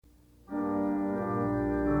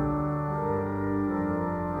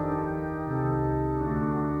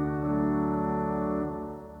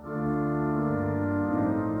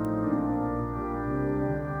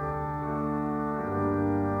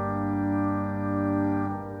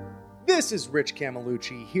This is Rich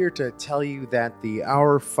Camelucci here to tell you that the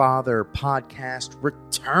Our Father podcast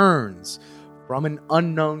returns from an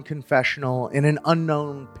unknown confessional in an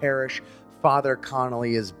unknown parish. Father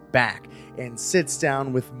Connolly is back and sits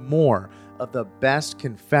down with more of the best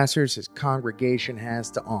confessors his congregation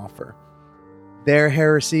has to offer. Their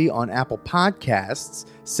heresy on Apple Podcasts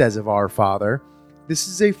says of Our Father, "This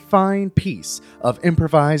is a fine piece of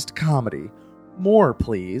improvised comedy. More,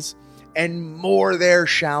 please. And more there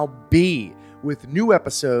shall be, with new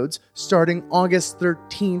episodes starting August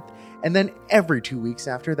 13th and then every 2 weeks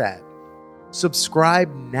after that.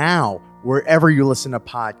 Subscribe now wherever you listen to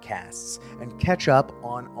podcasts and catch up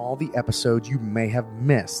on all the episodes you may have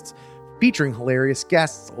missed, featuring hilarious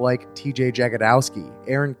guests like TJ Jagodowski,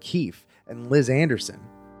 Aaron Keefe, and Liz Anderson.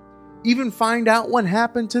 Even find out what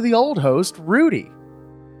happened to the old host, Rudy."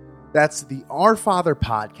 That's the Our Father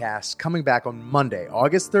podcast, coming back on Monday,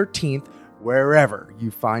 August 13th, wherever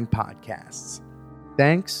you find podcasts.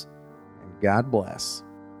 Thanks, and God bless.